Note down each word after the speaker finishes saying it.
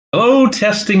Hello,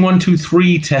 testing 1 2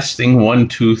 3, testing 1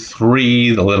 2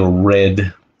 3. The little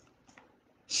red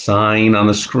sign on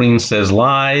the screen says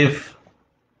live.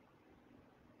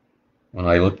 When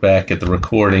I look back at the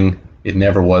recording, it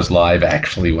never was live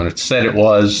actually when it said it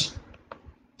was.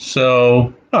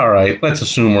 So, all right, let's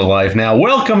assume we're live now.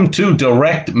 Welcome to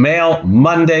Direct Mail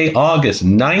Monday, August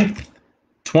 9th,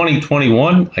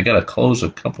 2021. I got to close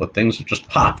a couple of things that just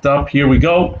popped up. Here we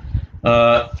go.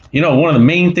 One of the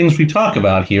main things we talk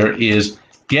about here is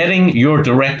getting your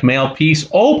direct mail piece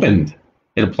opened.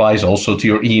 It applies also to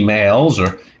your emails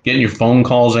or getting your phone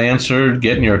calls answered,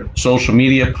 getting your social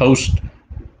media posts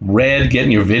read,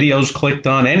 getting your videos clicked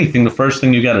on, anything. The first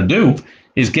thing you got to do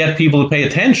is get people to pay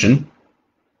attention,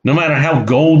 no matter how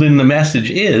golden the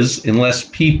message is, unless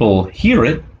people hear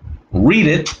it, read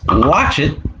it, watch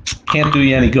it, can't do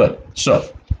you any good.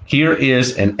 So here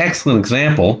is an excellent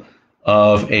example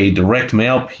of a direct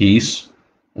mail piece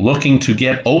looking to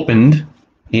get opened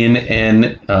in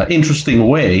an interesting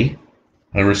way.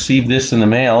 I received this in the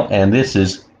mail, and this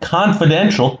is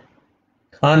confidential.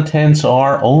 Contents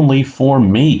are only for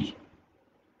me.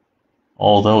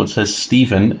 Although it says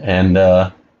Stephen, and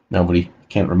nobody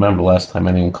can't remember the last time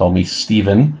anyone called me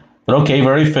Stephen. But okay,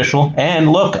 very official.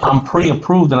 And look, I'm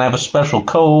pre-approved, and I have a special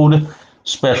code,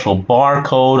 special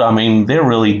barcode. I mean, they're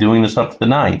really doing this up to the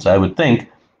nines. I would think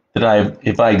that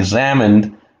if I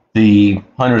examined the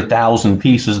 100,000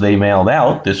 pieces they mailed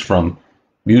out, this from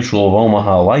Mutual of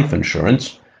Omaha Life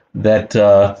Insurance, that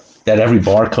every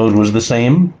barcode was the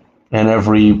same and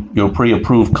every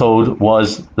pre-approved code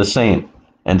was the same.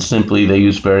 And simply they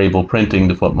use variable printing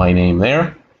to put my name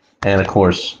there, and of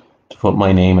course to put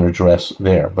my name and address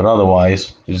there. But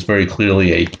otherwise, it is very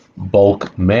clearly a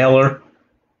bulk mailer,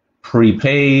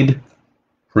 prepaid,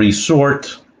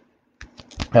 pre-sort.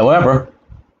 However,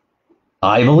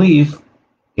 I believe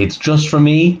it's just for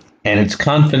me, and it's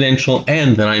confidential,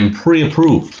 and that I'm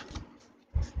pre-approved.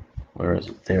 Where is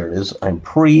it? There it is. I'm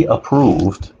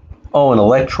pre-approved. Oh, an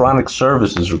electronic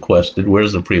service is requested.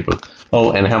 Where's the pre-approved?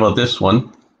 Oh, and how about this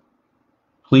one?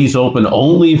 Please open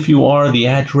only if you are the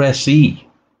addressee.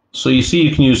 So you see,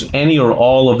 you can use any or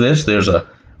all of this. There's a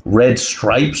red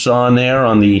stripes on there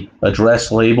on the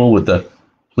address label with the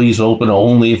please open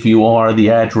only if you are the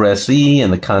addressee,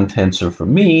 and the contents are for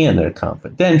me, and they're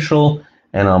confidential,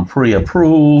 and I'm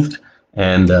pre-approved,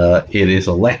 and it is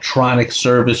electronic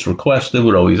service requested,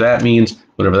 whatever that means.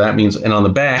 And on the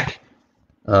back,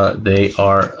 they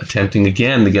are attempting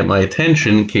again to get my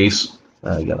attention in case,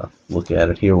 I gotta look at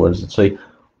it here. What does it say?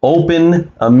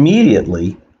 Open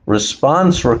immediately,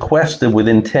 response requested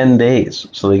within 10 days.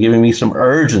 So they're giving me some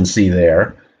urgency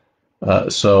there.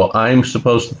 So I'm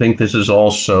supposed to think this is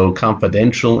also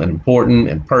confidential and important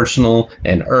and personal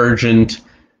and urgent.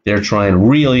 They're trying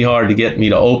really hard to get me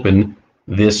to open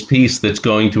this piece that's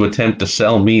going to attempt to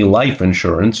sell me life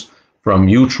insurance from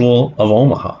Mutual of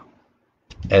Omaha.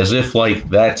 As if like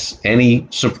that's any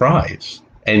surprise.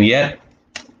 And yet,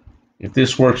 if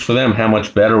this works for them, how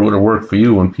much better would it work for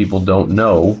you when people don't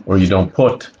know, or you don't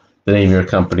put the name of your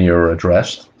company or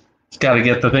address? It's got to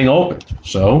get the thing open.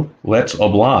 So let's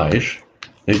oblige.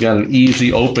 They've got an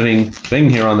easy opening thing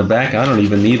here on the back. I don't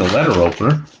even need a letter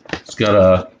opener. It's got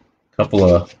a couple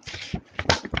of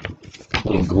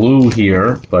little glue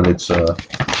here, but it's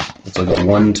like a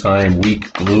one-time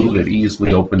weak glue that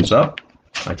easily opens up.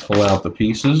 I pull out the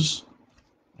pieces,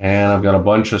 and I've got a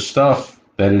bunch of stuff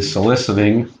that is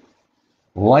soliciting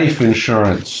life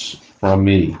insurance from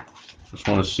me. Just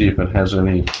want to see if it has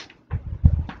any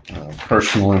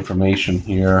personal information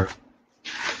here,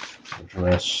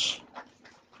 address,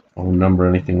 phone number,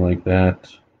 anything like that.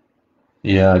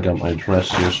 Yeah, I got my address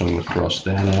here, so I'm going to cross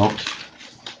that out.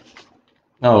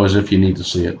 Oh, as if you need to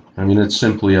see it. I mean, it's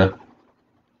simply a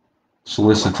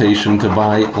solicitation to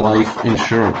buy life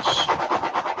insurance.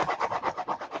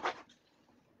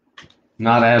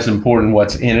 Not as important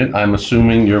what's in it. I'm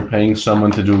assuming you're paying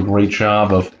someone to do a great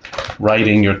job of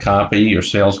writing your copy, your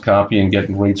sales copy, and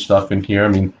getting great stuff in here. I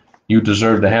mean, you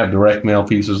deserve to have direct mail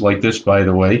pieces like this, by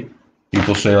the way.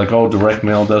 People say like, oh, direct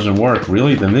mail doesn't work.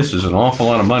 Really? Then this is an awful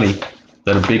lot of money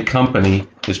that a big company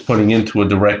is putting into a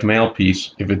direct mail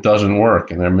piece if it doesn't work,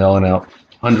 and they're mailing out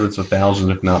hundreds of thousands,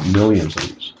 if not millions of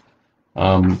these.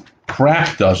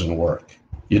 Crap doesn't work.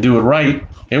 You do it right,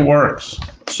 it works.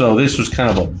 So this was kind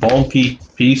of a bulky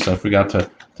piece. I forgot to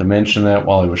mention that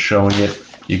while I was showing it.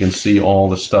 You can see all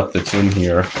the stuff that's in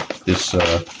here. This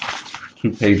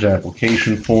 2-page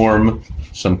application form,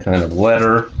 some kind of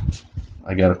letter.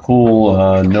 I got a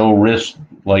cool no risk,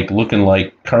 like looking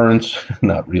like currency,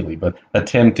 not really, but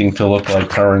attempting to look like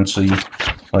currency.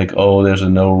 Like, oh, there's a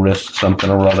no risk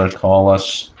something or other, call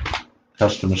us.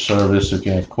 customer service. If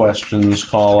you have questions,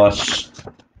 call us.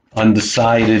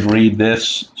 Undecided, read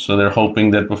this. So they're hoping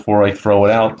that before I throw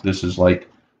it out, this is like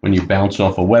when you bounce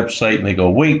off a website and they go,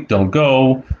 wait, don't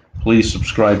go. Please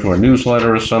subscribe to our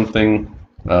newsletter or something.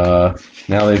 Now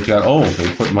they've got, oh,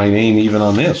 they put my name even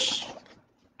on this.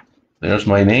 There's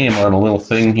my name on a little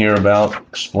thing here about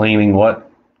explaining what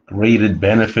graded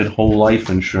benefit whole life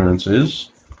insurance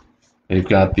is. They've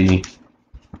got the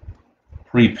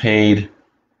prepaid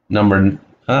number,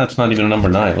 it's not even a number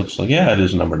 9. It looks like, yeah, it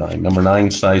is a number 9. Number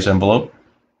 9 size envelope.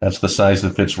 That's the size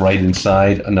that fits right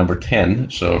inside a number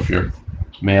 10. So if you're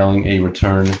mailing a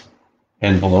return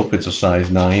envelope, it's a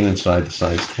size 9 inside the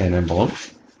size 10 envelope.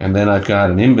 And then I've got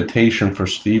an invitation for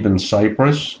Steven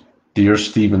Sipress. Dear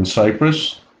Steven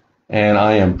Sipress, and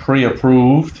I am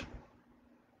pre-approved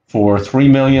for $3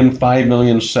 million, $5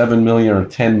 million, $7 million, or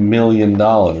 $10 million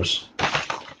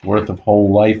worth of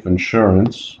whole life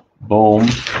insurance. Boom,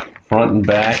 front and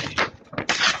back.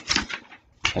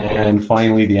 And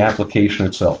finally, the application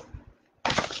itself.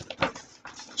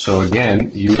 So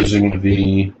again, using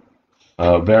the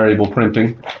variable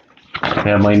printing, I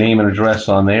have my name and address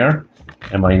on there,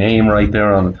 and my name right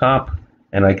there on the top.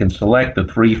 And I can select the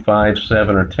 3, 5,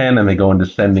 7, or 10, and they go in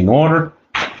descending order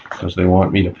because they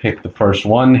want me to pick the first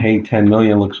one. Hey, 10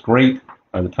 million looks great.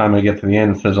 By the time I get to the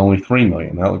end, it says only 3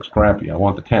 million. That looks crappy. I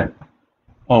want the 10.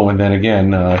 Oh, and then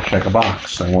again, check a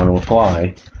box. I want to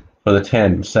apply for the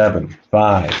 10, 7,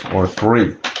 5, or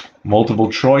 3. Multiple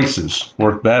choices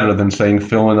work better than saying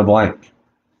fill in the blank.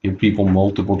 Give people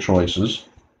multiple choices.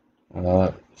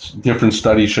 Different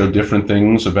studies show different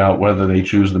things about whether they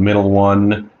choose the middle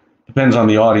one. Depends on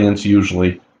the audience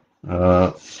usually.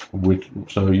 Your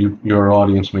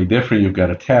audience may differ. You've got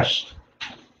a test.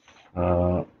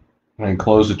 I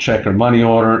enclose a check or money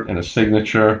order and a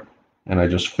signature, and I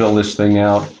just fill this thing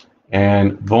out,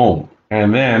 and boom.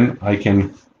 And then I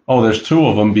can, oh, there's 2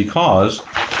 of them because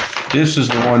this is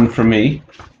the one for me,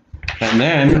 and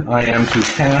then I am to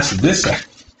pass this.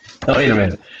 Oh, wait a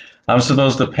minute. I'm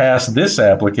supposed to pass this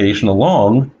application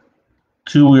along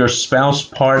to your spouse,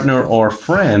 partner, or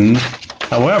friend.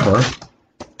 However,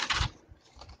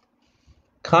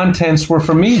 contents were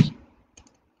for me.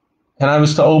 And I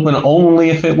was to open only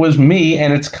if it was me,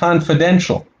 and it's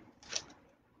confidential.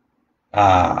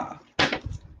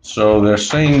 So they're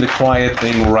saying the quiet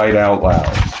thing right out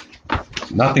loud.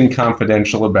 Nothing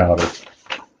confidential about it.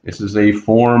 This is a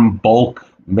form, bulk,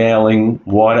 mailing,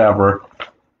 whatever.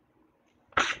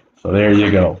 So there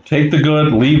you go. Take the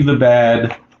good, leave the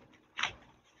bad.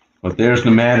 But there's the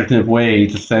imaginative way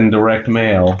to send direct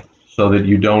mail so that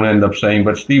you don't end up saying,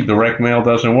 but Steve, direct mail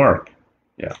doesn't work.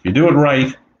 Yeah, if you do it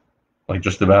right, like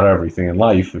just about everything in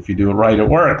life, if you do it right, it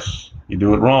works. You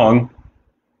do it wrong,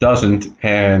 doesn't.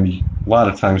 And a lot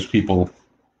of times people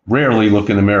rarely look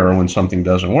in the mirror when something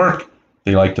doesn't work.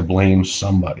 They like to blame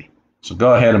somebody. So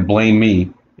go ahead and blame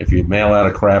me. If you mail out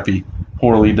a crappy,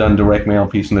 poorly done direct mail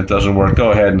piece and it doesn't work,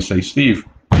 go ahead and say, Steve,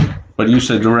 but you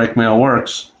said direct mail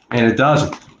works, and it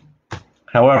doesn't.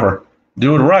 However,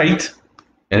 do it right,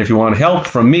 and if you want help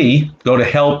from me, go to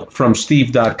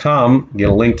helpfromsteve.com, get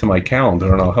a link to my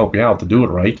calendar, and I'll help you out to do it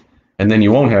right, and then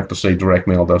you won't have to say direct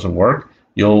mail doesn't work.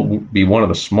 You'll be one of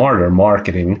the smarter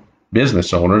marketing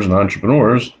business owners and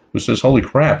entrepreneurs who says, holy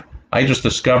crap, I just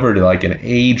discovered like an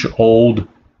age-old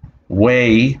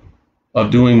way of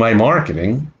doing my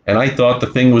marketing, and I thought the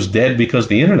thing was dead because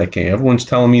the internet came. Everyone's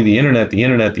telling me the internet.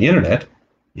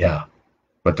 Yeah,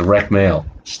 but direct mail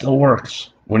still works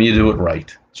when you do it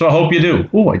right. So I hope you do.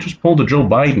 Oh, I just pulled a Joe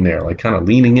Biden there, like kind of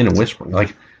leaning in and whispering,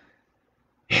 like,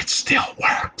 it still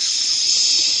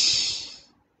works.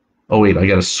 Oh, wait, I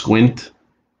got to squint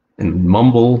and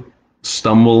mumble,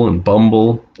 stumble and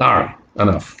bumble. All right,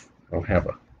 enough. I don't have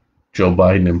a Joe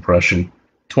Biden impression.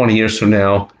 20 years from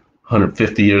now,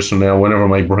 150 years from now, whenever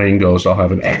my brain goes, I'll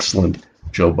have an excellent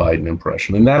Joe Biden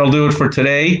impression. And that'll do it for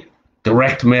today.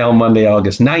 Direct Mail Monday,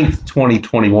 August 9th,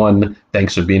 2021.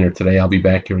 Thanks for being here today. I'll be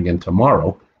back here again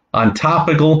tomorrow on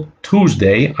Topical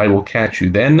Tuesday. I will catch you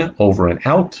then. Over and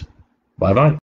out. Bye-bye.